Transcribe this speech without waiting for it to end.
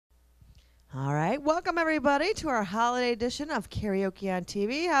All right, welcome everybody to our holiday edition of Karaoke on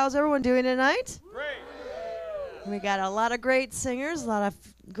TV. How's everyone doing tonight? Great. We got a lot of great singers, a lot of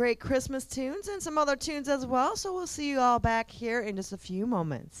great Christmas tunes, and some other tunes as well. So we'll see you all back here in just a few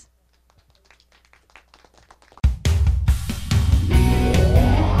moments.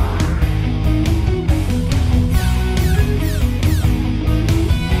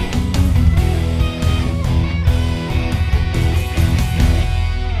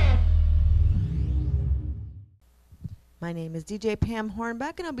 My name is DJ Pam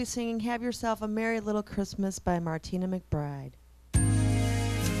Hornbeck, and I'll be singing Have Yourself a Merry Little Christmas by Martina McBride.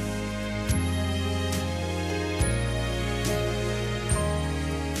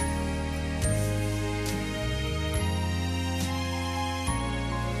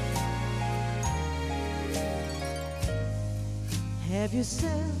 Have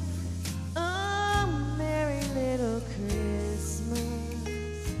yourself a merry little Christmas.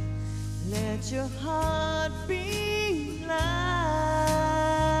 Let your heart be light.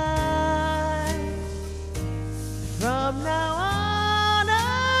 From now on,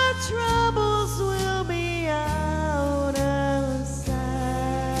 our troubles will be out of sight.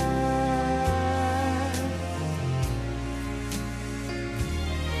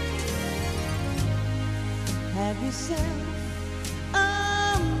 Have yourself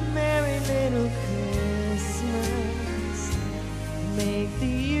a merry little Christmas. Make the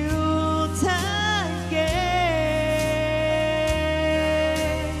Yuletide gay.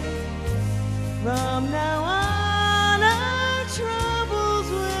 From now on, our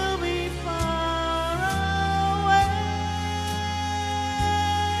troubles will be far away.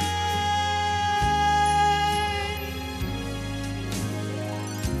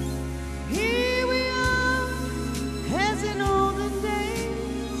 Here we are, as in olden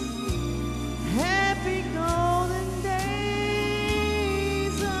days, happy golden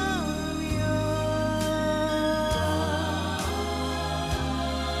days of yore.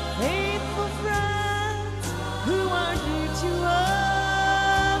 Faithful friends who are dear to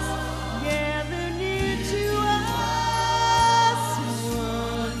us, gather near to us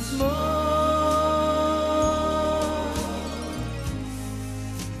once more.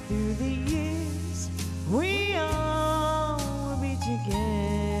 Through the years, we all will be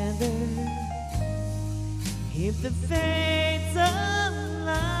together if the fates allow.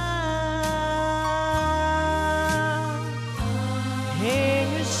 Hang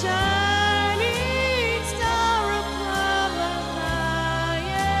a shining star upon the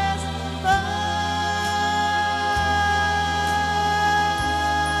highest bough,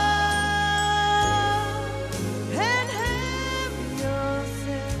 and have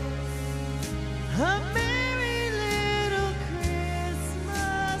yourself a merry little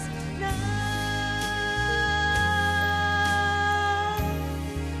Christmas now.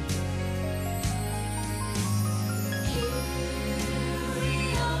 Here we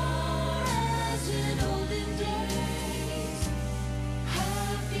are, as in olden days,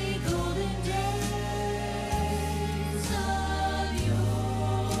 happy golden days of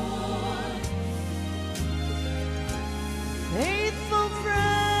yore. Faithful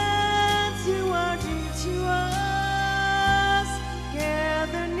friends who are dear to us,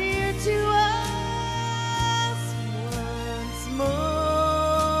 gather near to us once more.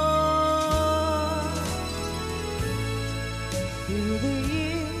 Through the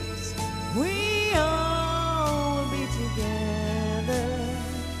years, we all will be together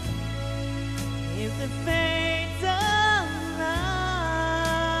if the fates allow.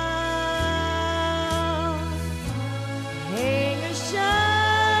 Hang a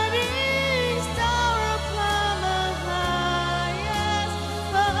shining star upon the highest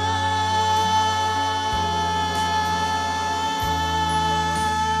bough,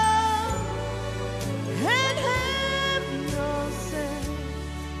 and have yourself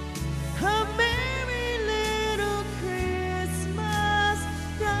a merry little Christmas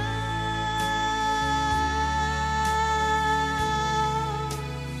now.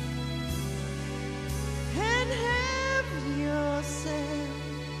 And have yourself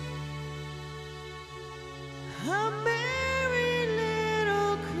a merry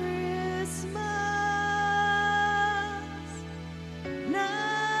little Christmas now.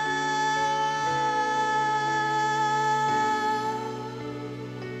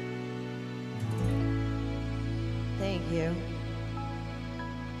 Thank you.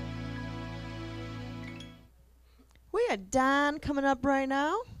 We got Don coming up right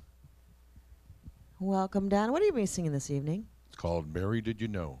now. Welcome, Don. What are you going to be singing this evening? It's called Mary Did You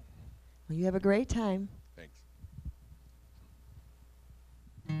Know. Well, you have a great time. Thanks.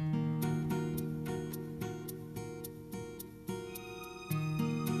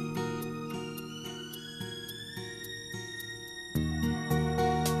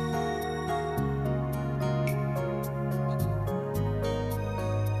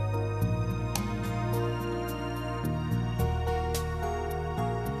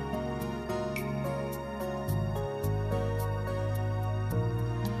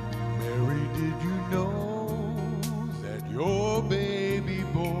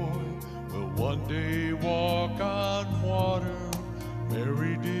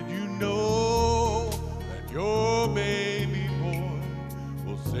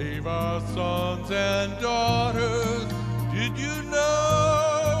 and daughters, did you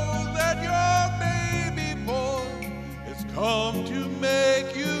know that your baby boy has come to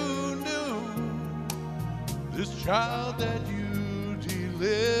make you new? This child that you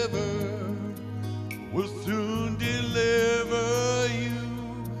deliver will soon deliver you.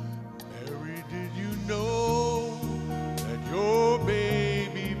 Mary, did you know that your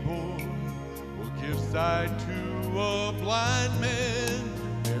baby boy will give sight to a blind man?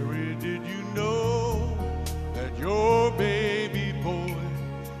 Mary, did you know that your baby boy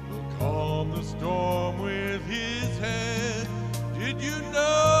will calm the storm with his hand? Did you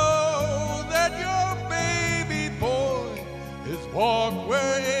know that your baby boy has walked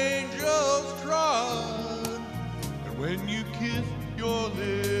where angels trod? And when you kiss your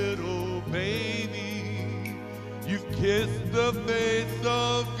little baby, you've kissed the face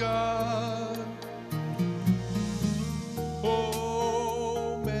of God.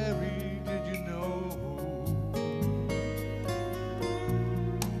 Oh, Mary, did you know?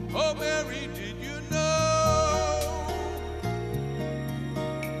 Oh, Mary, did you know?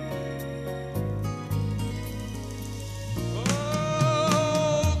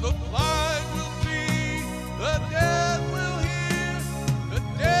 Oh, the blind will see, the dead will hear, the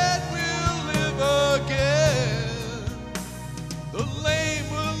dead will live again. The lame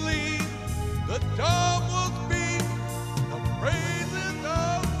will leap, the dumb will speak, the praises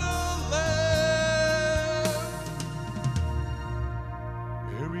of the Lamb.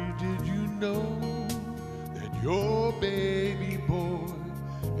 Mary, did you know that your baby boy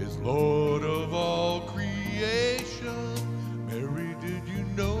is Lord of all creation? Mary, did you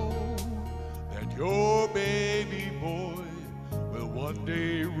know that your baby boy will one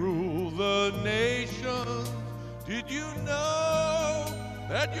day rule the nations? Did you know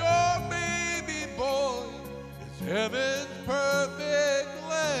that your baby boy is heaven's perfect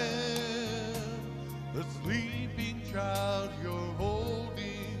lamb? The sleeping child you're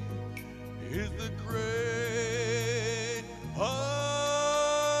holding is the great I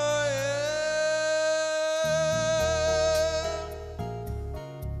am.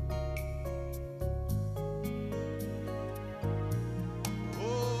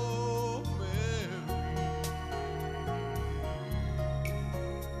 Oh, Mary.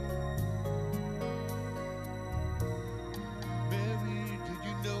 Mary, did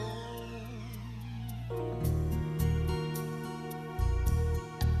you know?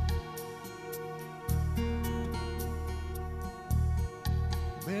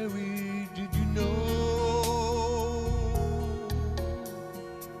 Mary, did you know?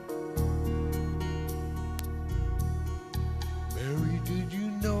 Mary, did you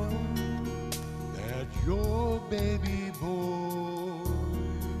know that your baby boy?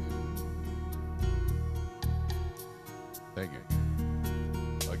 Thank you.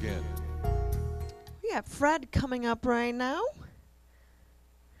 Again. We got Fred coming up right now.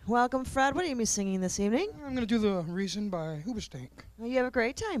 Welcome, Fred. What are you be singing this evening? I'm going to do The Reason by Hoobastank. Well, you have a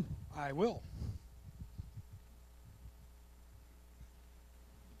great time. I will.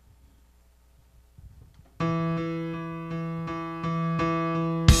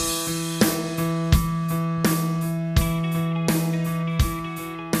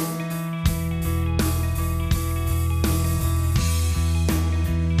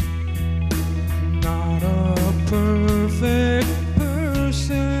 Not a perfect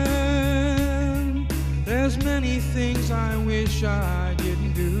person. There's many things I wish I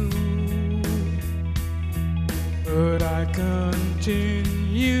didn't do, but I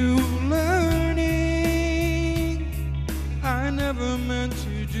continue learning. I never meant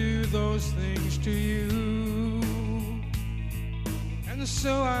to do those things to you, and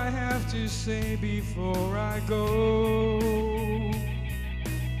so I have to say before I go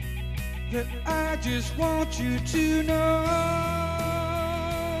that I just want you to know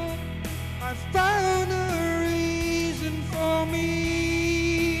I found a reason for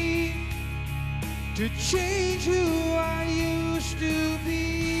me to change who I used to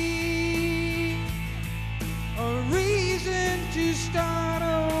be, a reason to start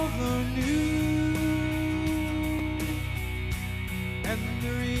over new, and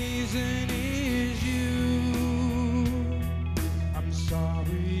the reason is you. I'm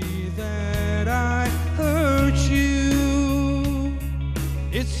sorry that I hurt you.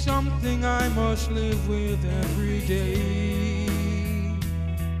 It's something I must live with every day,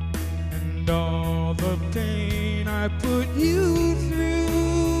 and all the pain I put you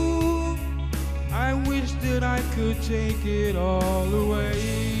through, I wish that I could take it all away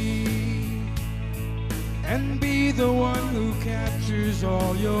and be the one who captures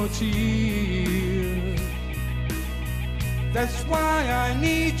all your tears That's why I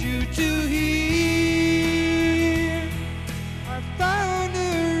need you to hear. I found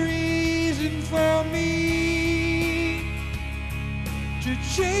a reason for me to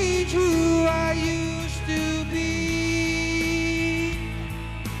change who I used to be.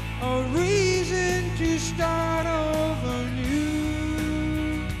 A reason to start over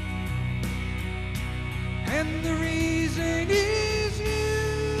new. And the reason is you.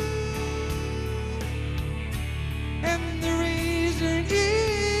 And the reason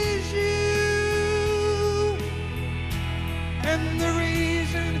is you. And the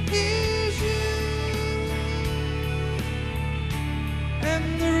reason is you.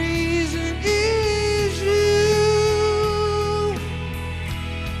 And the reason is you.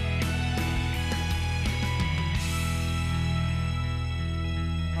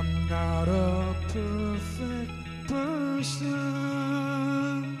 I'm not a perfect person.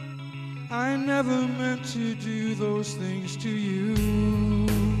 I never meant to do those things to you.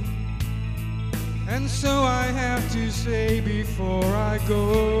 And so I have to say before I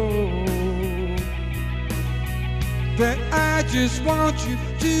go that I just want you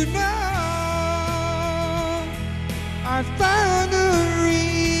to know I found a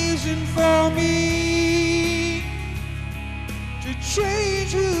reason for me to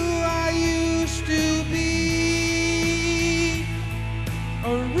change who I used to be.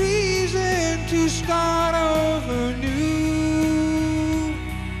 A reason to start over new.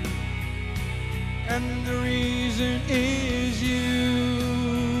 And the reason is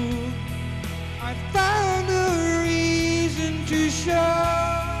you. I found a reason to show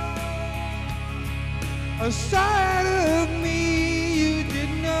a side of me you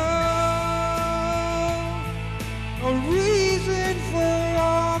didn't know. A reason for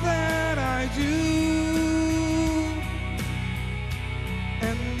all that I do.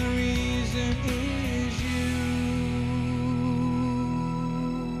 And the reason is you.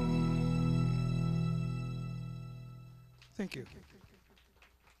 Thank you.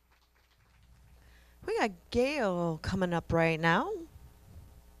 We got Gail coming up right now.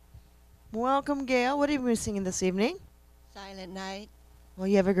 Welcome, Gail. What have you been singing this evening? Silent Night. Well,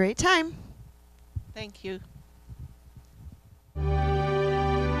 you have a great time. Thank you.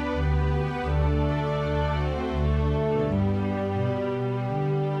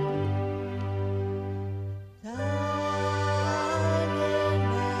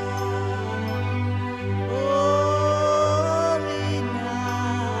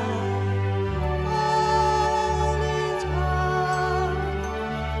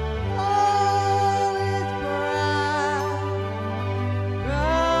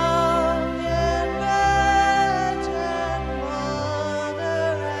 Broken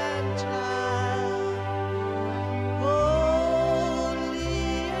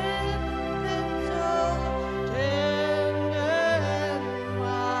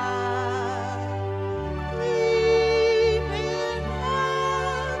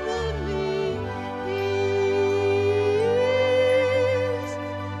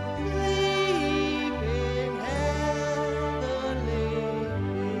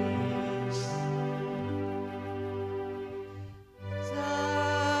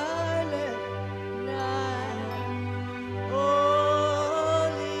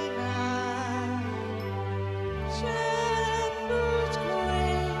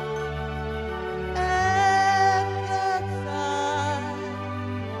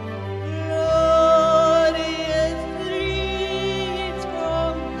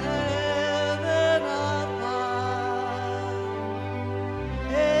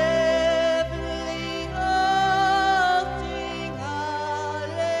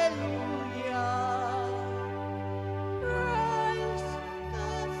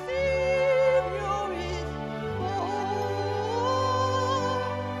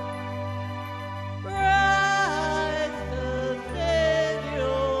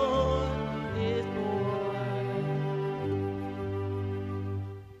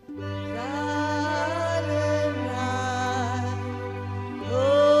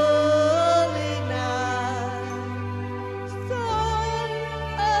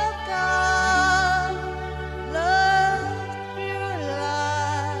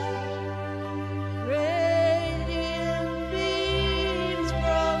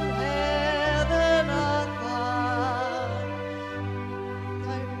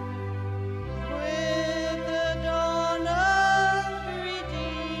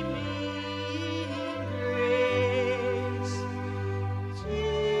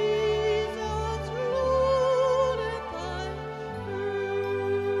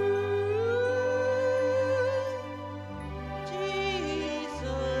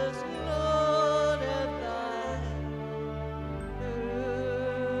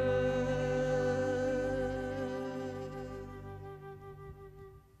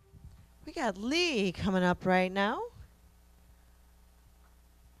We got Lee coming up right now.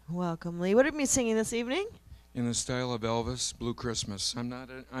 Welcome, Lee. What are we singing this evening? In the style of Elvis, Blue Christmas. I'm not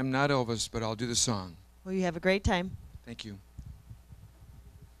Elvis, but I'll do the song. Well, you have a great time. Thank you.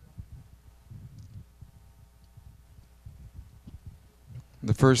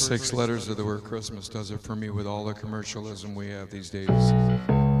 The first 6 letters of the word Christmas does it for me with all the commercialism we have these days.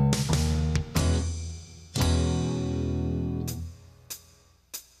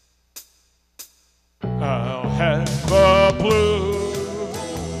 I'll have a blue,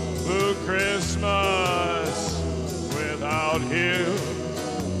 blue Christmas without you.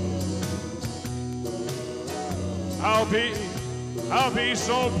 I'll be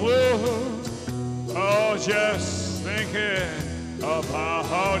so blue, oh, just thinking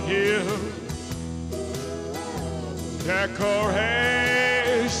about you.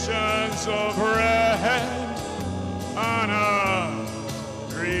 Decorations of red on a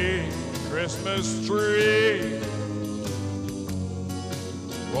green Christmas tree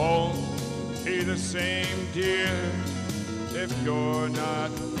won't be the same, dear, if you're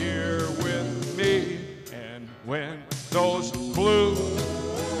not here with me. And when those blue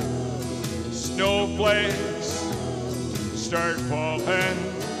snowflakes start falling,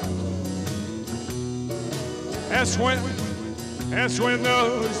 that's when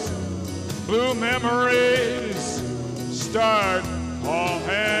those blue memories start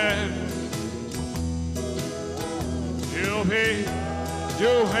falling. You'll be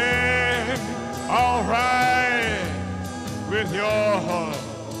doing all right with your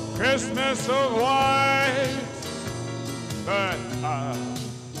Christmas of white, but I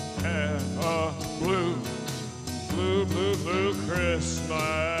have a blue, blue, blue, blue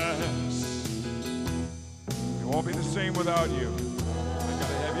Christmas. It won't be the same without you. I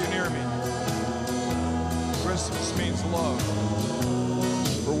gotta have you near me. Christmas means love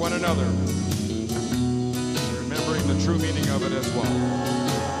for one another. Remembering the true meaning of it as well.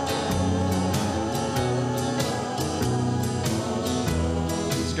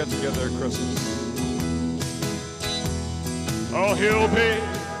 Let's get together at Christmas. Oh, he'll be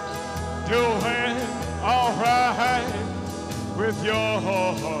doing all right with your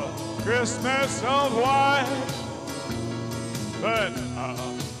Christmas of white, but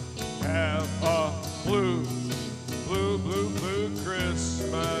I'll have a blue, blue, blue, blue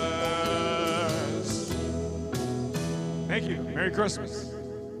Christmas. Thank you. Merry Christmas.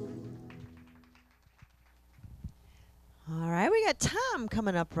 All right, we got Tom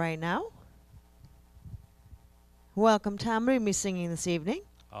coming up right now. Welcome, Tom. What are we singing this evening?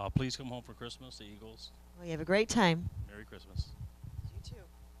 Please Come Home for Christmas, the Eagles. Well, you have a great time. Merry Christmas. You too.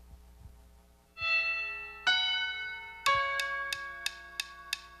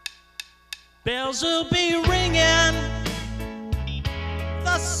 Bells will be ringing,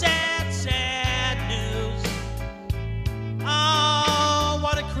 the sad, sad news. Oh,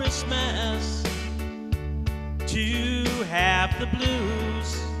 what a Christmas to have the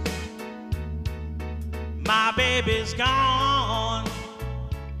blues. My baby's gone,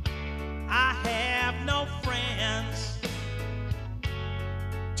 I have no friends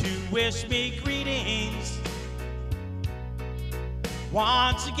to wish me greetings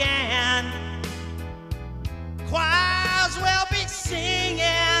once again. Choirs will be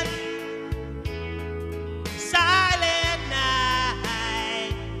singing Silent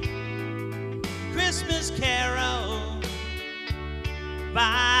Night, Christmas carol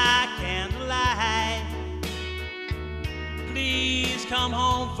by candlelight. Please come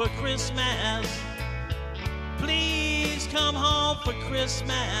home for Christmas. Please come home for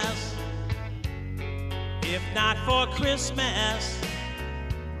Christmas. If not for Christmas,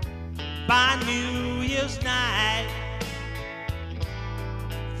 by New Year's night.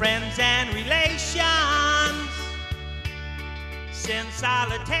 Friends and relations send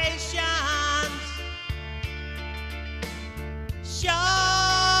salutations, sure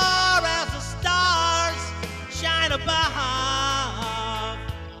as the stars shine above.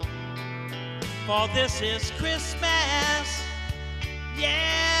 For this is Christmas,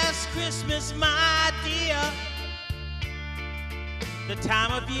 yes, Christmas, my dear, the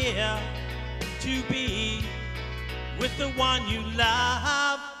time of year to be with the one you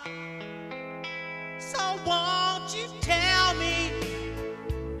love. So won't you tell me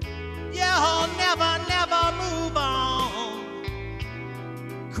you'll never, never move on?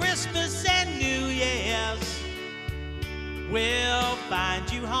 Christmas and New Year's will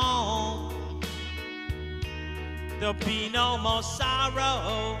find you home. There'll be no more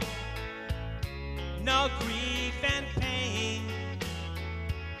sorrow, no grief and pain.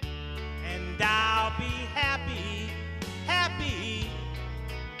 And I'll be happy, happy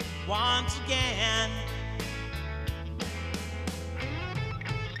once again.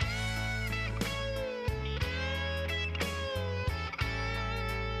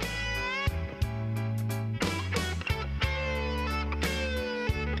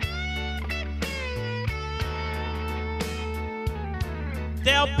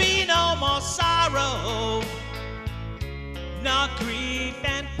 There'll be no more sorrow, no grief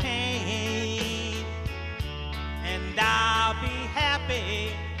and pain, and I'll be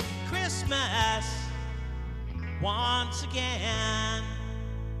happy Christmas once again.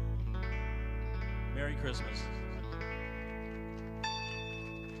 Merry Christmas.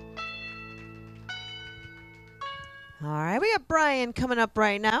 All right, we got Brian coming up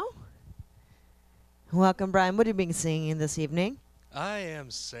right now. Welcome, Brian. What have you been singing this evening? I am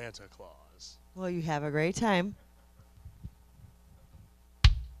Santa Claus. Well, you have a great time.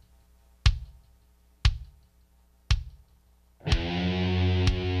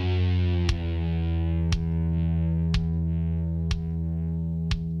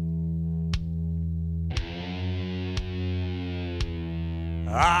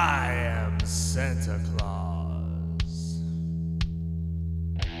 I am Santa Claus.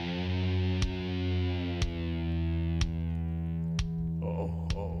 Oh,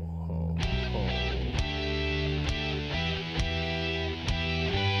 ho, ho, ho.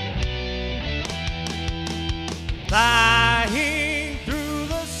 Flying through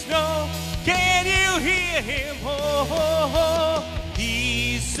the snow, can you hear him? Ho, ho, ho.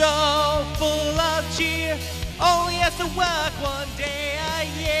 He's so full of cheer, only has to work one day a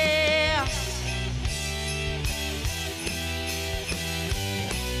year.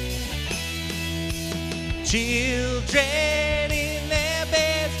 Children in their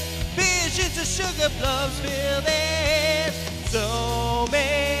beds, visions of sugar plums fill their heads. So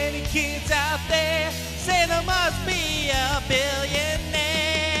many kids out there, Santa must be a billionaire.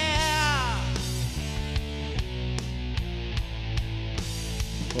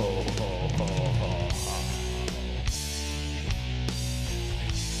 Ho, ho, ho, ho, ho.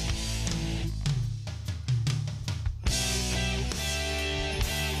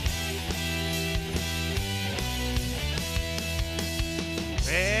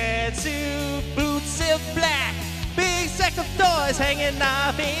 Red suit, boots of black, big sack of toys hanging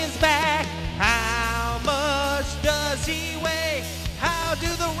off his back. How much does he weigh? How do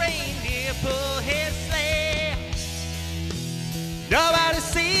the reindeer pull his sleigh? Nobody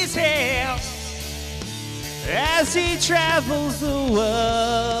sees him as he travels the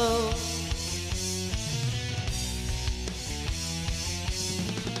world.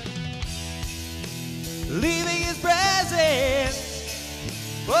 Leaving his present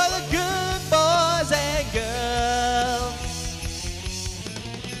for the good boys and girls.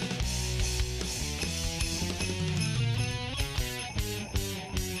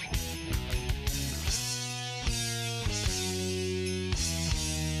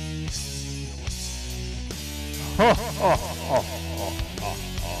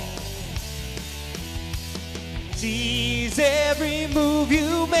 Sees every move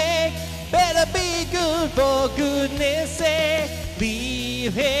you make, better be good for goodness sake.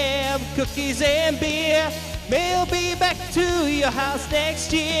 Leave him cookies and beer, mail be back to your house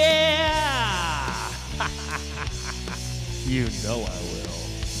next year. You know I will.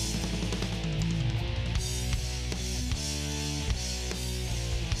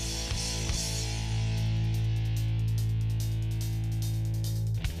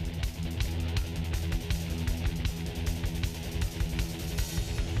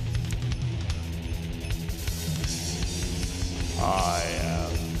 I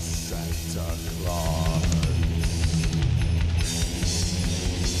am Santa Claus.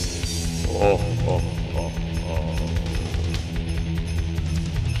 Oh, oh, oh, oh.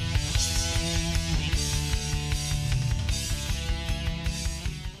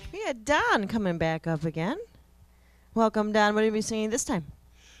 We got Don coming back up again. Welcome, Don. What are you singing this time?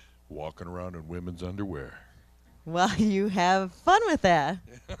 Walking around in women's underwear. Well, you have fun with that.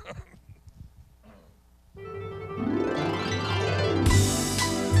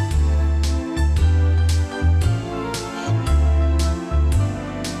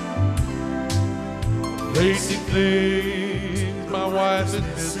 Basic things my wife's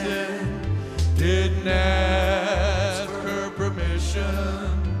missing. Didn't ask her permission.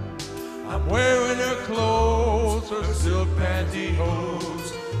 I'm wearing her clothes, her silk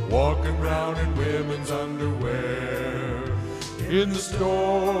pantyhose, walking around in women's underwear. In the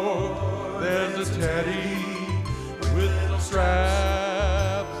store, there's a teddy with little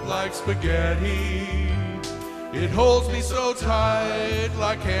straps like spaghetti. It holds me so tight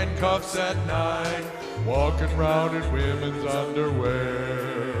like handcuffs at night, walking round in women's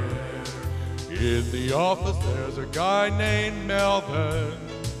underwear. In the office there's a guy named Melvin.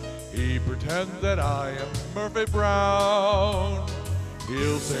 He pretends that I am Murphy Brown.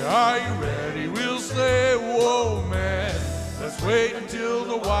 He'll say, are you ready? We'll say, whoa man, let's wait until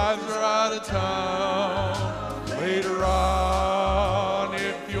the wives are out of town. Later on,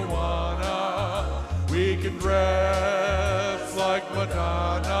 if you wanna, we can dress like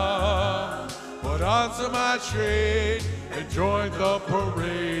Madonna. Put on some eye shade and join the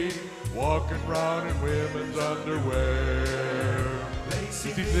parade, walking round in women's underwear.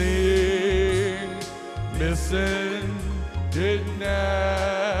 Easy thing, missing, didn't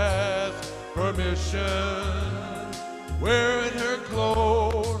ask permission. Wearing her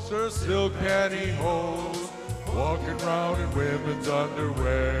clothes, her silk pantyhose, walking round in women's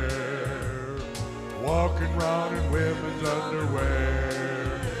underwear. Walking round in women's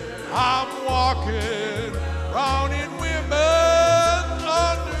underwear. I'm walking round in women's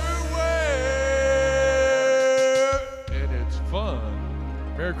underwear. And it's fun.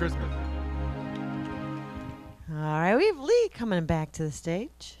 Merry Christmas. All right, we have Lee coming back to the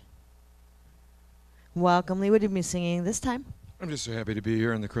stage. Welcome, Lee. What did you be singing this time? I'm just so happy to be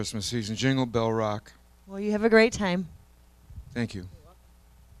here in the Christmas season. Jingle Bell Rock. Well, you have a great time. Thank you.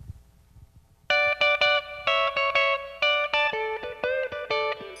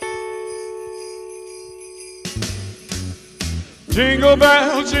 Jingle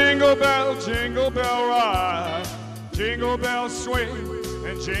bell, jingle bell, jingle bell rock. Jingle bells swing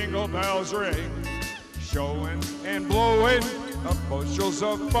and jingle bells ring. Showing and blowing up bushels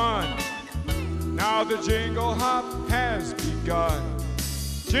of fun. Now the jingle hop has begun.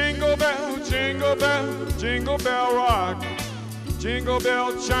 Jingle bell, jingle bell, jingle bell rock. Jingle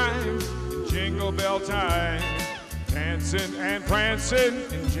bell chime in jingle bell time. Dancing and prancing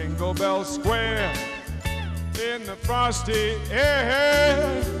in Jingle Bell Square. In the frosty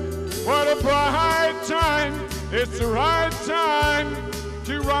air. What a bright time. It's the right time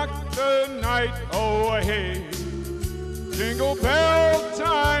to rock the night away. Jingle bell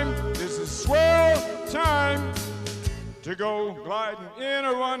time is a swell time to go gliding in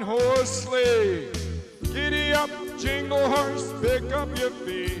a one-horse sleigh. Giddy up, jingle horse, pick up your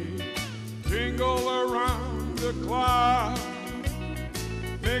feet. Jingle around the clock.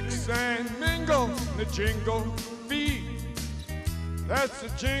 Mix and mingle the jingle beat. That's the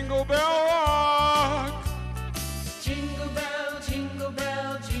Jingle Bell Rock. Jingle bell, jingle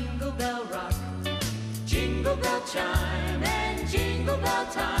bell, jingle bell rock. Jingle bell chime and jingle bell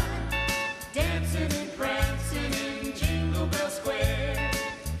time. Dancing and prancing in Jingle Bell Square.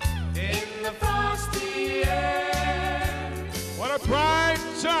 In the frosty air. What a bright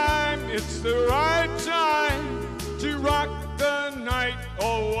time, it's the right time to rock the night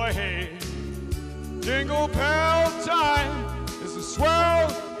away. Jingle bell time is a swell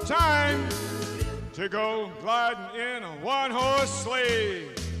time to go gliding in a one-horse sleigh.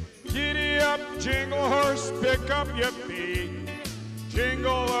 Giddy up, jingle horse, pick up your feet.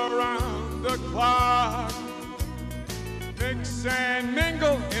 Jingle around the clock. Mix and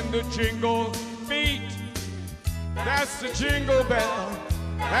mingle in the jingle beat. That's the jingle bell.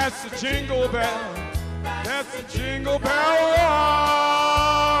 That's the jingle bell. That's the Jingle Bell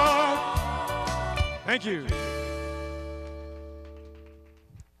Rock. Thank you.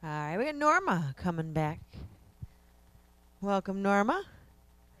 All right, we got Norma coming back. Welcome, Norma.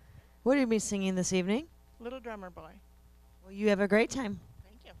 What are you be singing this evening? Little Drummer Boy. Well, you have a great time.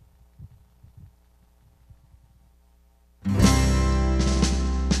 Thank you.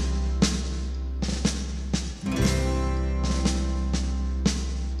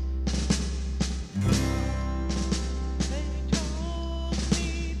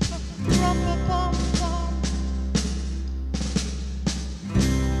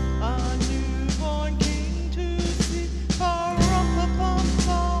 A newborn king to see, a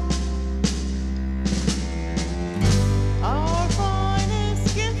rum-pa-pum-pum. Our finest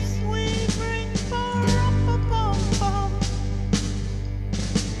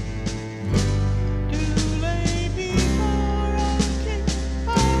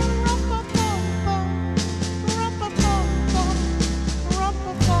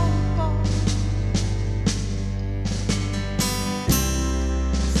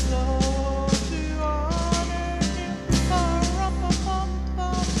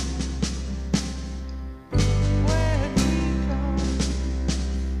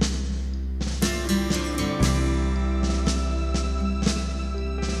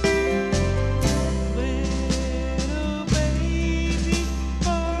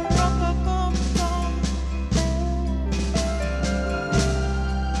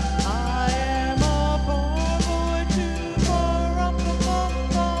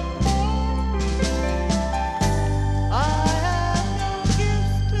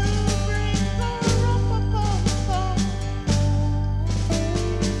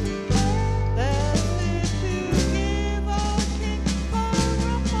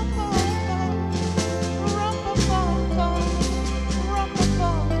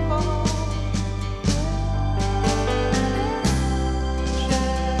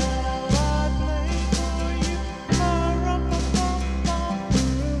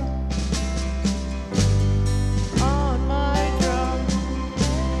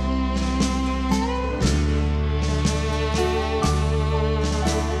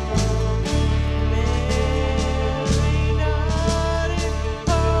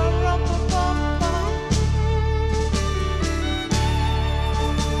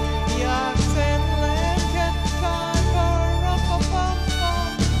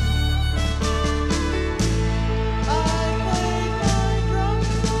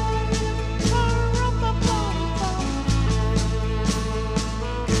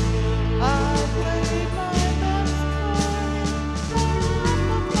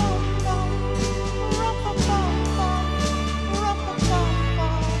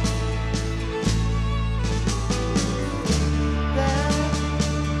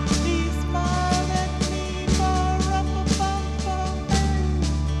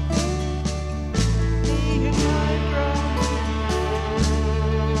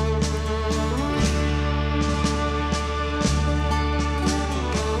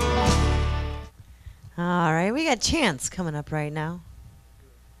right, we got Chance coming up right now.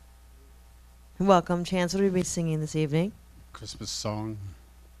 Welcome, Chance. What will we be singing this evening? Christmas song.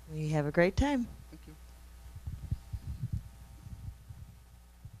 We have a great time. Thank you.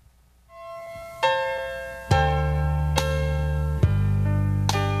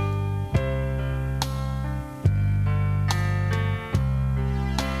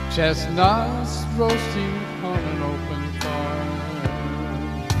 Chestnuts roasting on an open fire,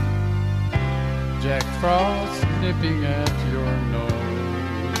 Jack Frost nipping at your nose,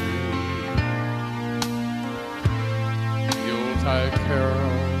 Yuletide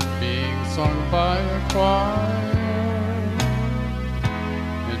carol being sung by a choir,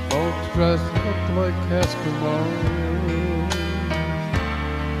 and folks dressed up like Eskimos.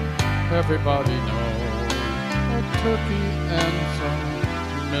 Everybody knows a turkey and some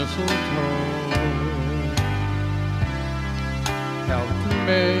mistletoe help to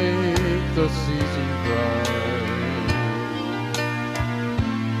make the season bright.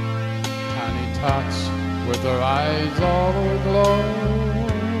 Tiny tots with their eyes all aglow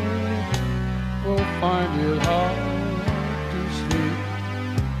will find it hard to sleep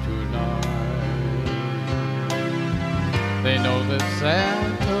tonight. They know that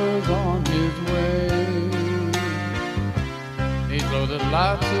Santa's on his way. He's loaded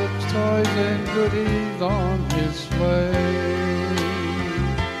lots of toys and goodies on his sleigh,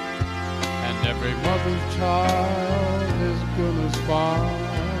 and every mother's child is gonna spy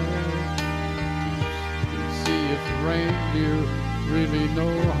to see if reindeer really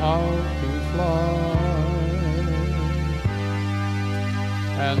know how to fly.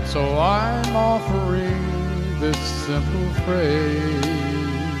 And so I'm offering this simple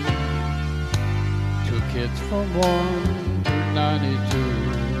phrase to kids from 1 to 92.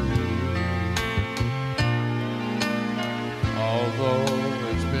 Although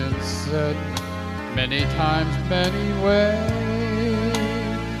it's been said many times, many ways,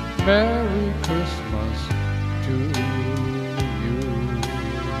 Merry Christmas to you.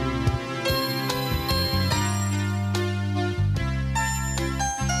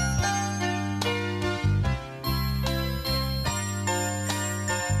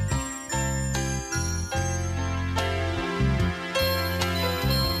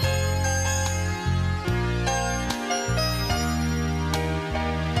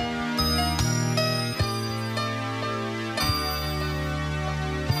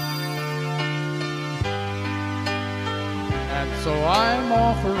 So I'm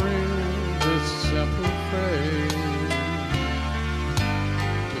offering this simple phrase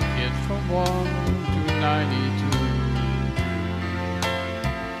to kids from 1 to 92.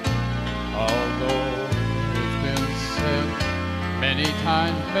 Although it's been said many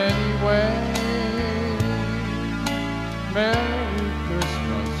times, many ways, Merry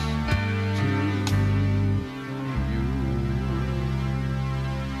Christmas to you.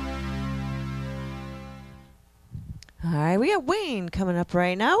 All right, we got Wayne coming up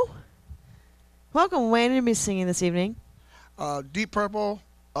right now. Welcome, Wayne, to be singing this evening. Deep Purple,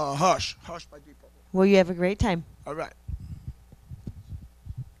 Hush. Hush by Deep Purple. Well, you have a great time. All right.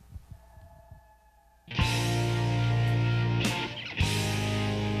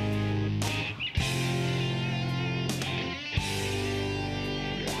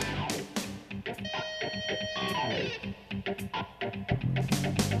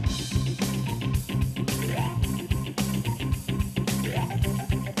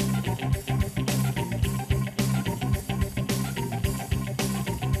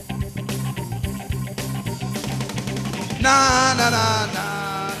 Na na na na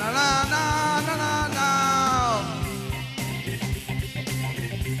na na na na na na.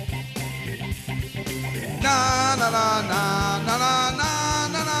 Na na na na na na na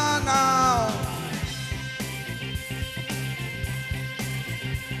na na na.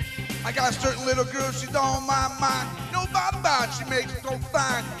 I got a certain little girl, she's on my mind. Nobody about it, she makes me so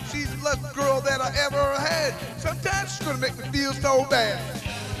fine. She's the best girl that I ever had. Sometimes she's gonna make me feel so bad.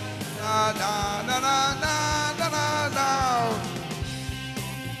 Na na na na na na na na.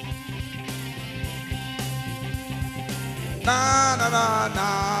 Na na na na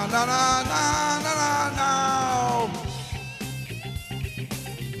na na na na na na.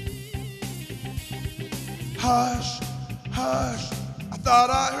 Hush, hush. I thought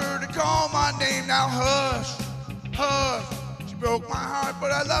I heard her call my name. Now hush, hush. She broke my heart,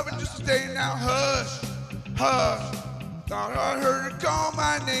 but I love her just to stay. Now hush, hush. Thought I heard her call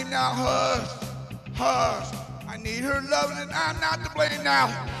my name. Now hush, hush. I need her loving and I'm not to blame now.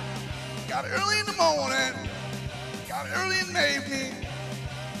 Got it early in the morning, got it early in the evening.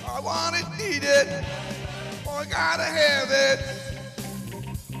 I want it, need it, oh I gotta have it.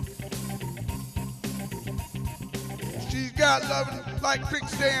 got loving like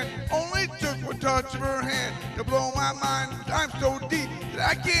quicksand. Only took one touch of her hand to blow my mind. I'm so deep that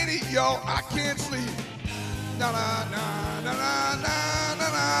I can't eat, y'all. I can't sleep. Na na na na na na na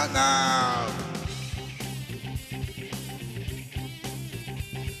na na.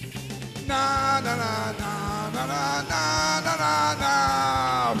 Na na na na na na na na na na.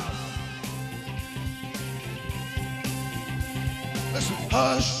 Listen,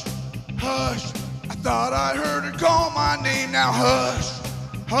 hush, hush. I thought I heard her call my name. Now hush,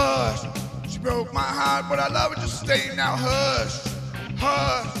 hush. She broke my heart, but I love her just the same. Now hush,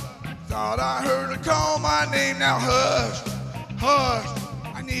 hush. Thought I heard her call my name. Now hush, hush.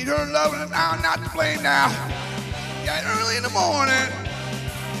 I need her loving and I'm not to blame now. Yeah, early in the morning.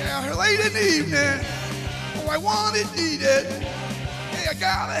 Yeah, late in the evening. Oh, I want it, need it. Hey, I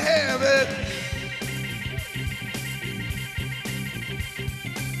gotta have it.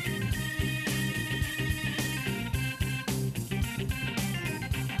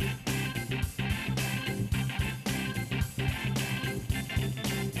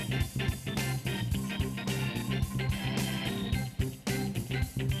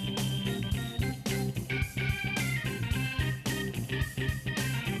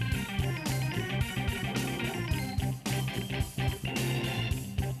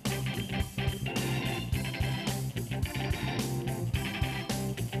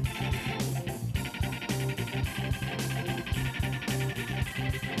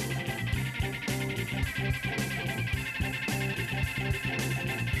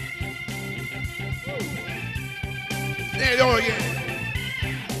 There you go again.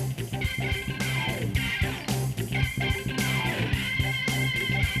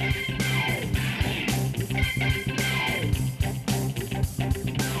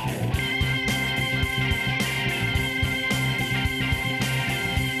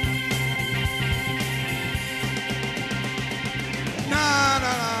 Na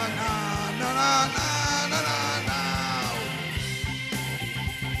na na na na na na na na.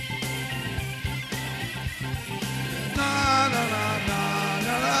 Na na na na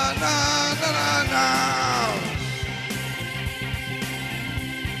na na na na na.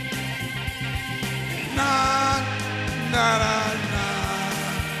 Na na na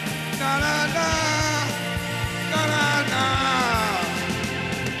na na na na na na.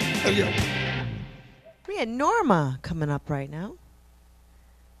 There you go. We had Norma coming up right now.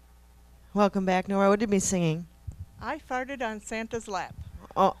 Welcome back, Nora. What did we singing? I farted on Santa's lap.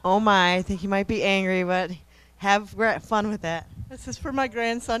 Oh my, I think you might be angry, but have fun with that. This is for my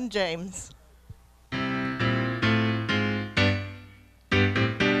grandson, James.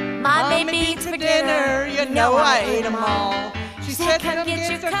 Mom made beans for dinner, you know I ate them all. She said, come get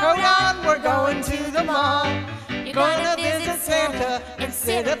your coat on, we're going to the mall. You're gonna visit Santa and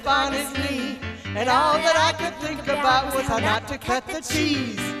sit up on his knee. And all that I could think about was how not to cut the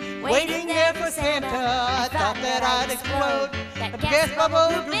cheese. Waiting there for Santa, I thought that I'd explode. The gas bubble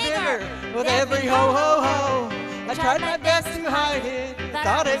grew bigger with every ho-ho-ho. I tried my best to hide it,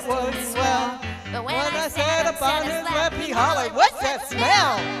 thought it was swell. But when I sat up on his lap, he hollered, what's that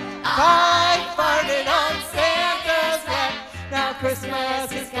smell? I farted on Santa's lap. Now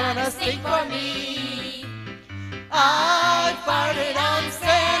Christmas is gonna stink for me. I farted on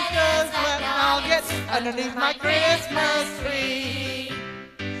Santa's lap. I'll get underneath my Christmas tree.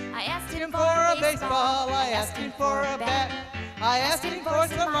 I asked him for a baseball, I asked him for a bat. I asked him for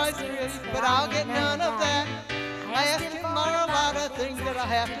some ice cream, but I'll get none of that. I asked him for a lot of things that I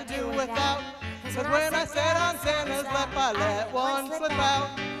have to do without. But when I sat on Santa's lap, I let one slip out.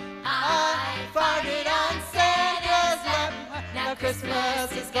 I farted on Santa's lap. Now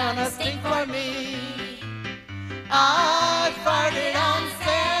Christmas is gonna stink for me. I farted on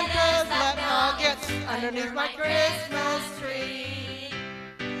Santa's lap. Now I'll get underneath my Christmas tree.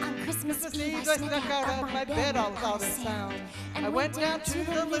 Christmas Eve, I snuck out of my bed all without a sound. I went down to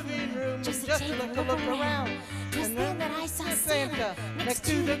the living room just to look around. And then I saw Santa next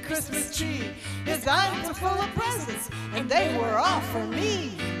to the Christmas tree. His arms were full of presents, and they were all for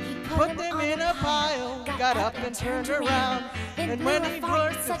me. He put them in a pile, got up and turned around. And when he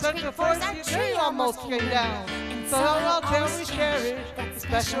worked, it took the force, the tree almost came down. So I'll tell you, Sherry, that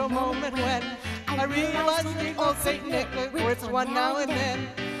special moment when I realized the old Saint Nick works one now and then.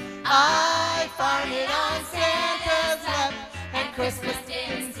 I farted on Santa's lap, and Christmas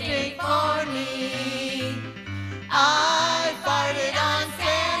didn't stink for me. I farted on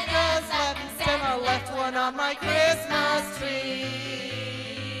Santa's lap, and I left one on my Christmas tree.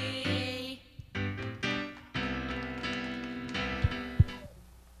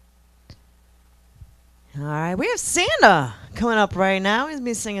 All right, we have Santa coming up right now. He's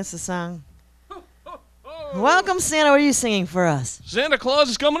going to sing us a song. Welcome, Santa. What are you singing for us? Santa Claus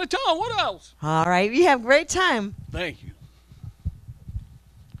is coming to town. What else? All right. You have a great time. Thank you.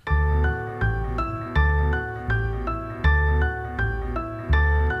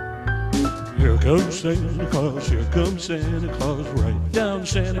 Here comes Santa Claus, here comes Santa Claus, right down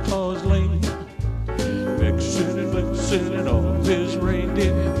Santa Claus Lane. Mixing and blitzing and all his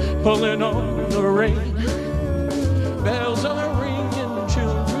reindeer pulling on the rein. Bells are ringing,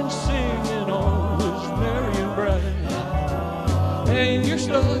 children singing, all is merry and bright. Hang your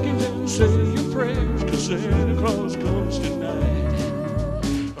stockings and say your prayers, 'cause Santa Claus comes tonight.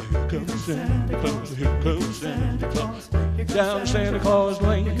 Here comes Santa Claus, here comes Santa Claus, down Santa Claus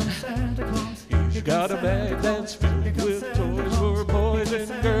Lane. He's got a bag that's filled with toys for boys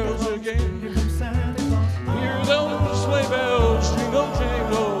and girls again. Hear those sleigh bells jingle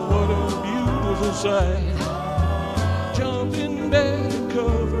jangle, what a beautiful sight. Jump in bed and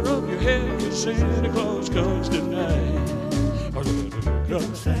cover up your head, 'cause Santa Claus comes tonight. Here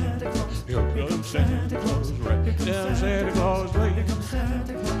comes Santa Claus, here comes Santa Claus, right down Santa Claus Lane.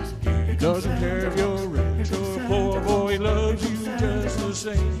 He doesn't care if you're rich or poor, boy, he loves you just the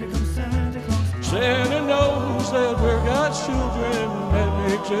same. Santa knows that we're God's children, that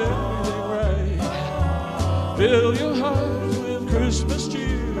makes everything right. Fill your heart with Christmas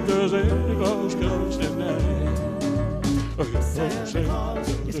cheer, 'cause Santa Claus comes tonight. Here comes Santa Claus,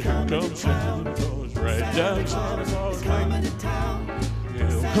 here comes Santa Claus, right down Santa Claus Lane.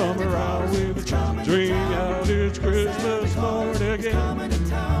 He'll come around with a chime, ring out, it's Christmas morn again.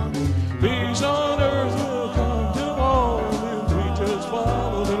 Peace on earth will come to all if we just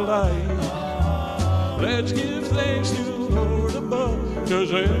follow the light. Let's give thanks to the Lord above, 'cause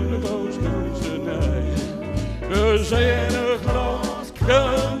Santa Claus comes tonight. 'Cause Santa Claus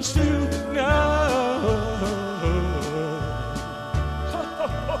comes tonight.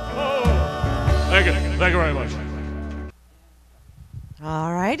 Thank you. Thank you very much.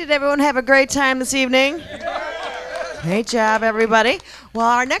 All right. Did everyone have a great time this evening? Great job, everybody. Well,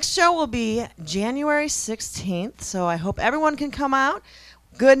 our next show will be January 16th, so I hope everyone can come out.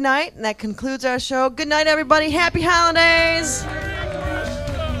 Good night, and that concludes our show. Good night, everybody. Happy holidays.